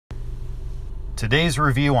Today's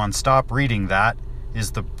review on Stop Reading That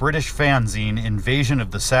is the British fanzine Invasion of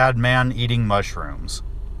the Sad Man Eating Mushrooms.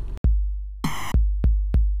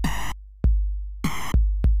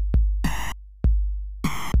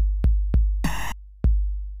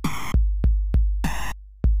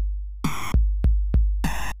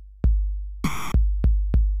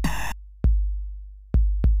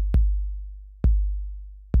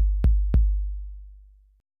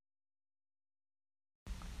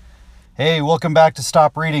 Hey, welcome back to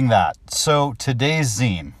Stop Reading That. So today's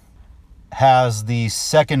zine has the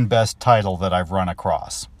second best title that I've run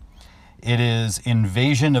across. It is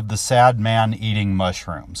Invasion of the Sad Man Eating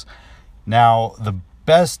Mushrooms. Now, the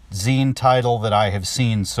best zine title that I have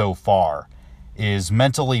seen so far is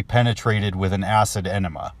Mentally Penetrated with an Acid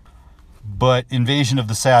Enema. But Invasion of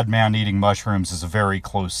the Sad Man Eating Mushrooms is a very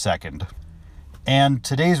close second. And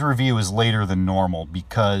today's review is later than normal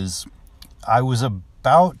because I was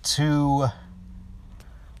I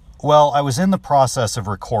was in the process of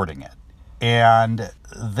recording it. And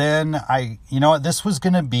then this was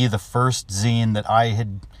going to be the first zine that I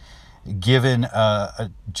had given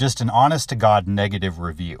just an honest-to-God negative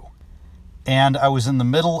review. And I was in the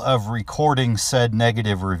middle of recording said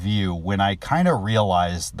negative review when I kind of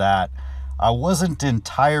realized that I wasn't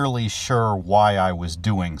entirely sure why I was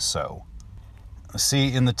doing so.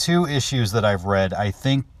 See, in the two issues that I've read, I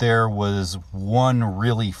think there was one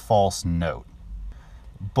really false note.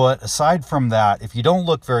 But aside from that, if you don't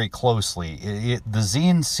look very closely, the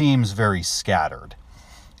zine seems very scattered.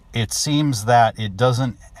 It seems that it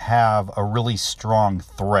doesn't have a really strong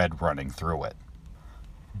thread running through it.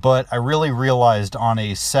 But I really realized on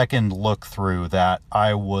a second look through that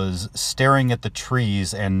I was staring at the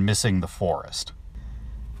trees and missing the forest.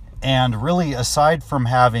 And really, aside from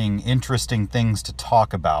having interesting things to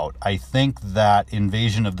talk about, I think that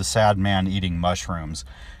Invasion of the Sad Man Eating Mushrooms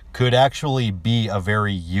could actually be a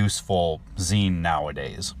very useful zine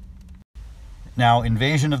nowadays. Now,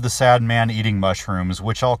 Invasion of the Sad Man Eating Mushrooms,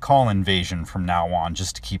 which I'll call Invasion from now on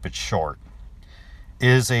just to keep it short,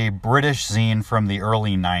 is a British zine from the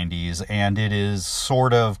early 90s, and it is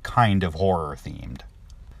kind of horror themed.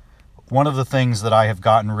 One of the things that I have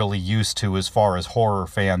gotten really used to as far as horror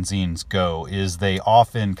fanzines go is they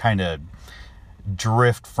often kind of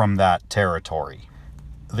drift from that territory.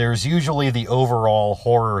 There's usually the overall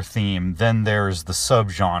horror theme, then there's the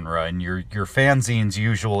subgenre, and your fanzines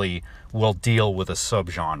usually will deal with a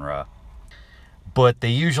subgenre. But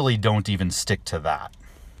they usually don't even stick to that.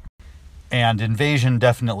 And Invasion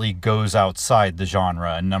definitely goes outside the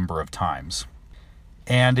genre a number of times.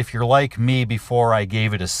 And if you're like me before I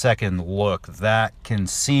gave it a second look, that can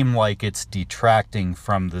seem like it's detracting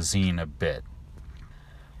from the zine a bit.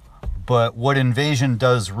 But what Invasion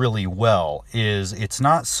does really well is it's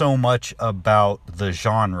not so much about the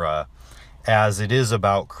genre as it is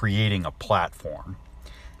about creating a platform.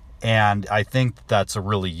 And I think that's a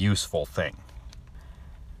really useful thing.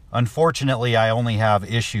 Unfortunately, I only have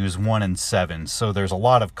issues 1 and 7, so there's a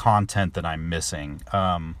lot of content that I'm missing.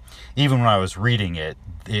 Even when I was reading it,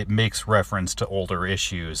 it makes reference to older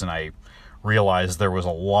issues, and I realized there was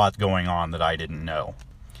a lot going on that I didn't know.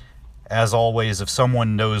 As always, if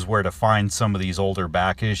someone knows where to find some of these older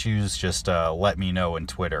back issues, just let me know in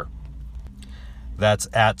Twitter. That's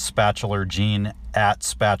 @SpatularGene,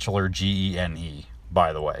 @SpatularGene,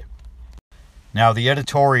 by the way. Now, the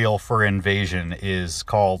editorial for Invasion is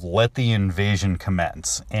called Let the Invasion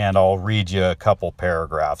Commence, and I'll read you a couple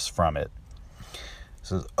paragraphs from it. It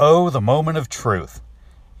says, "Oh, the moment of truth.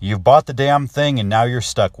 You've bought the damn thing and now you're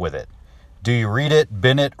stuck with it. Do you read it,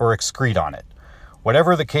 bin it, or excrete on it?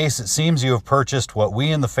 Whatever the case, it seems you have purchased what we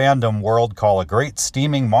in the fandom world call a great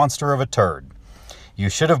steaming monster of a turd. You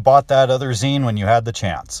should have bought that other zine when you had the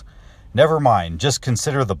chance. Never mind, just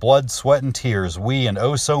consider the blood, sweat, and tears we and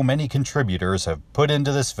oh so many contributors have put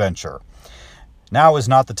into this venture. Now is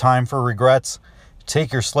not the time for regrets.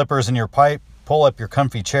 Take your slippers and your pipe, pull up your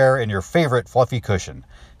comfy chair and your favorite fluffy cushion.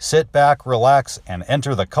 Sit back, relax, and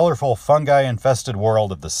enter the colorful fungi-infested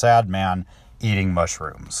world of the sad man eating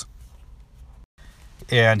mushrooms."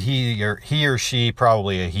 And he or she,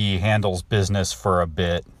 probably a he, handles business for a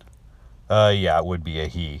bit. Yeah, it would be a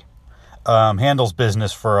he. Handles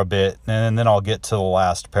business for a bit, and then I'll get to the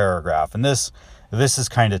last paragraph. And this is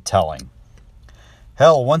kind of telling.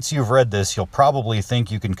 "Hell, once you've read this, you'll probably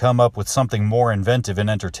think you can come up with something more inventive and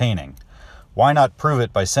entertaining. Why not prove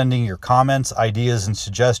it by sending your comments, ideas, and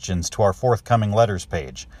suggestions to our forthcoming letters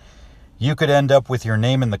page? You could end up with your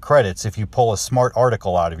name in the credits if you pull a smart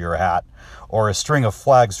article out of your hat, or a string of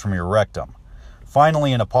flags from your rectum.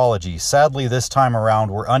 Finally, an apology. Sadly, this time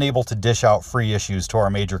around, we're unable to dish out free issues to our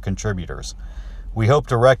major contributors. We hope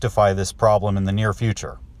to rectify this problem in the near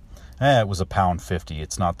future. It was £1.50.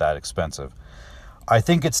 It's not that expensive. I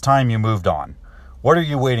think it's time you moved on. What are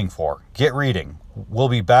you waiting for? Get reading. We'll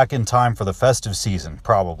be back in time for the festive season,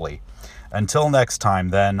 probably. Until next time,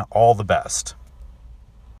 then, all the best.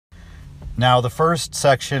 Now, the first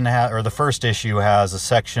section, the first issue has a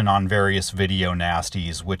section on various video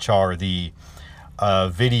nasties, which are the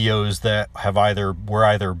videos that were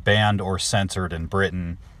either banned or censored in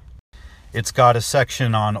Britain. It's got a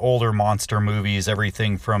section on older monster movies,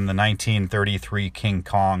 everything from the 1933 King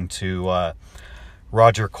Kong to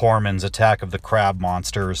Roger Corman's Attack of the Crab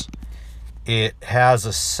Monsters. It has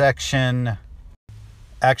a section,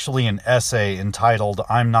 actually an essay entitled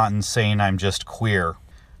 "I'm Not Insane, I'm Just Queer,"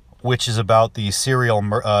 which is about the serial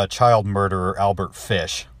child murderer Albert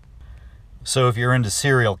Fish. So if you're into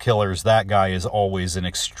serial killers, that guy is always an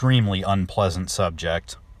extremely unpleasant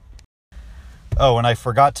subject. Oh, and I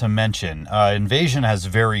forgot to mention, Invasion has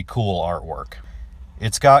very cool artwork.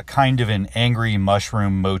 It's got kind of an angry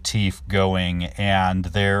mushroom motif going, and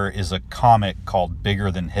there is a comic called Bigger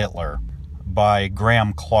Than Hitler by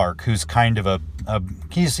Graham Clark, who's kind of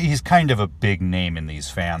he's kind of a big name in these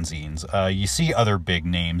fanzines. You see other big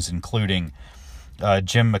names, including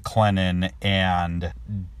Jim McLennan and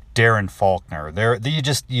Darren Faulkner.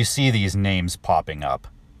 You see these names popping up.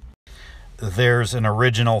 There's an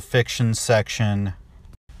original fiction section.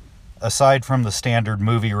 Aside from the standard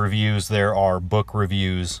movie reviews, there are book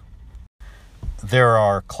reviews. There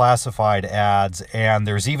are classified ads, and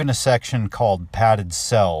there's even a section called Padded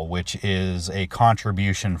Cell, which is a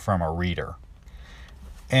contribution from a reader.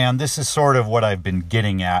 And this is sort of what I've been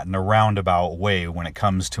getting at in a roundabout way when it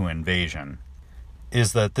comes to Invasion,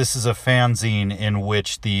 is that this is a fanzine in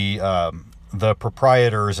which the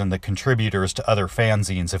proprietors and the contributors to other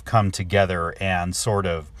fanzines have come together and sort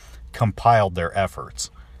of compiled their efforts.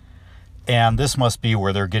 And this must be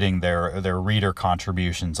where they're getting their reader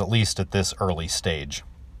contributions, at least at this early stage.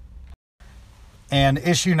 And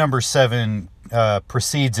issue number 7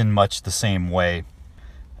 proceeds in much the same way.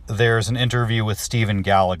 There's an interview with Stephen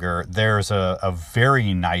Gallagher. There's a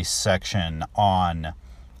very nice section on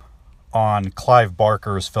Clive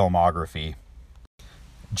Barker's filmography.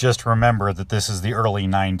 Just remember that this is the early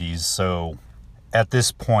 90s, so at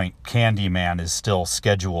this point, Candyman is still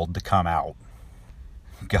scheduled to come out.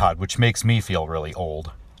 God, which makes me feel really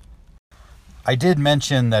old. I did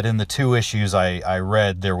mention that in the 2 issues I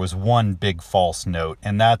read, there was one big false note,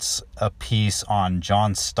 and that's a piece on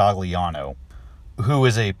John Stagliano, who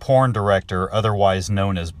is a porn director otherwise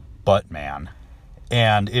known as Buttman,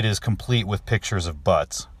 and it is complete with pictures of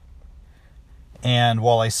butts. And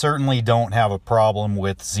while I certainly don't have a problem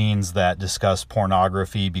with zines that discuss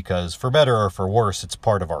pornography, because for better or for worse, it's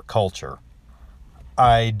part of our culture,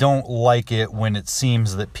 I don't like it when it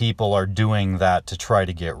seems that people are doing that to try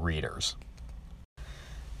to get readers.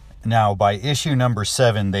 Now, by issue number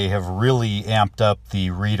 7, they have really amped up the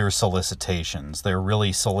reader solicitations. They're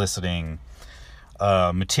really soliciting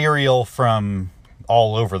material from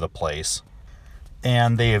all over the place.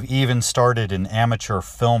 And they have even started an amateur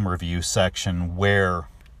film review section where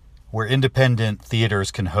independent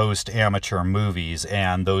theaters can host amateur movies,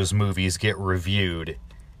 and those movies get reviewed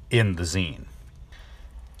in the zine.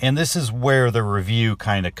 And this is where the review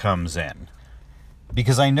kind of comes in.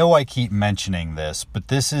 Because I know I keep mentioning this, but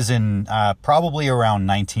this is in probably around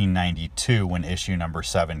 1992 when issue number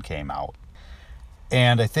 7 came out.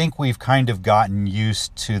 And I think we've kind of gotten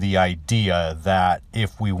used to the idea that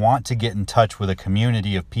if we want to get in touch with a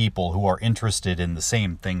community of people who are interested in the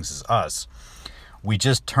same things as us, we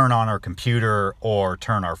just turn on our computer or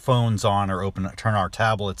turn our phones on or turn our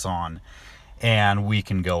tablets on, and we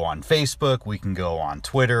can go on Facebook, we can go on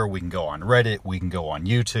Twitter, we can go on Reddit, we can go on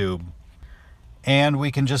YouTube, and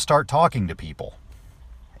we can just start talking to people.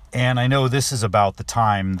 And I know this is about the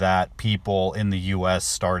time that people in the US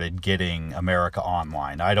started getting America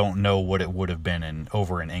Online. I don't know what it would have been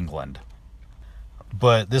over in England.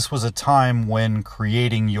 But this was a time when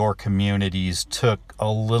creating your communities took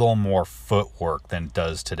a little more footwork than it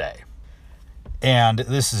does today. And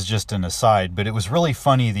this is just an aside, but it was really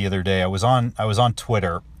funny the other day. I was on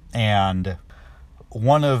Twitter, and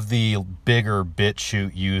one of the bigger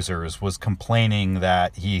BitChute users was complaining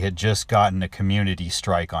that he had just gotten a community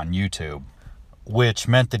strike on YouTube, which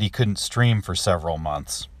meant that he couldn't stream for several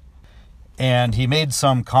months. And he made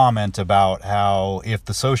some comment about how if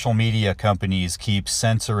the social media companies keep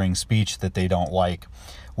censoring speech that they don't like,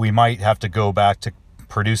 we might have to go back to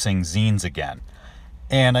producing zines again.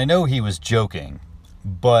 And I know he was joking,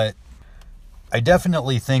 but I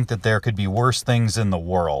definitely think that there could be worse things in the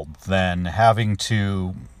world than having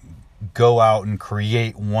to go out and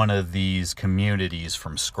create one of these communities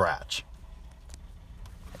from scratch.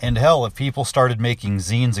 And hell, if people started making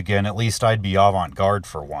zines again, at least I'd be avant-garde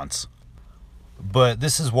for once. But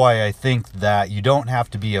this is why I think that you don't have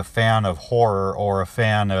to be a fan of horror or a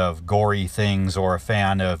fan of gory things or a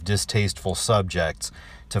fan of distasteful subjects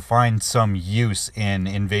to find some use in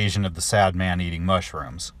Invasion of the Sad Man Eating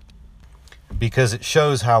Mushrooms. Because it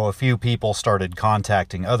shows how a few people started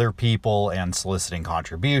contacting other people and soliciting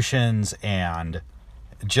contributions and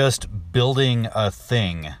just building a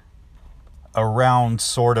thing around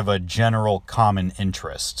sort of a general common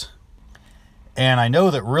interest. And I know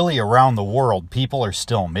that really around the world, people are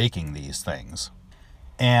still making these things.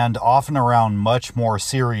 And often around much more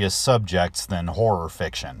serious subjects than horror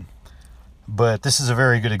fiction. But this is a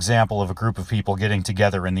very good example of a group of people getting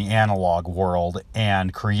together in the analog world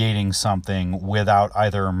and creating something without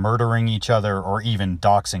either murdering each other or even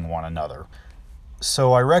doxing one another.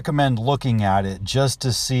 So I recommend looking at it just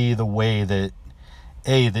to see the way that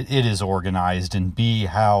A, that it is organized, and B,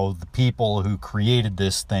 how the people who created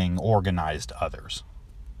this thing organized others.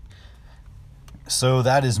 So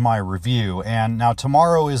that is my review, and now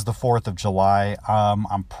tomorrow is the 4th of July.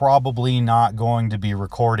 I'm probably not going to be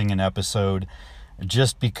recording an episode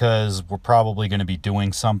just because we're probably going to be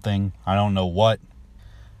doing something. I don't know what.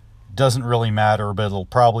 Doesn't really matter, but it'll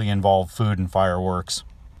probably involve food and fireworks.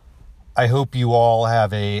 I hope you all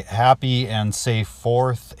have a happy and safe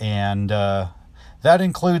 4th, and that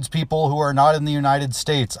includes people who are not in the United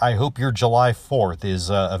States. I hope your July 4th is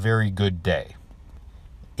a very good day,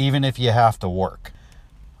 even if you have to work.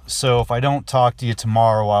 So if I don't talk to you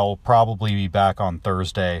tomorrow, I'll probably be back on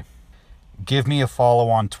Thursday. Give me a follow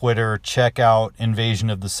on Twitter. Check out Invasion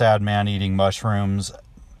of the Sad Man Eating Mushrooms.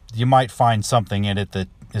 You might find something in it that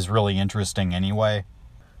is really interesting anyway.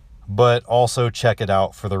 But also check it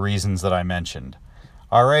out for the reasons that I mentioned.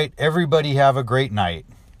 All right, everybody have a great night.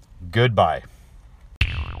 Goodbye.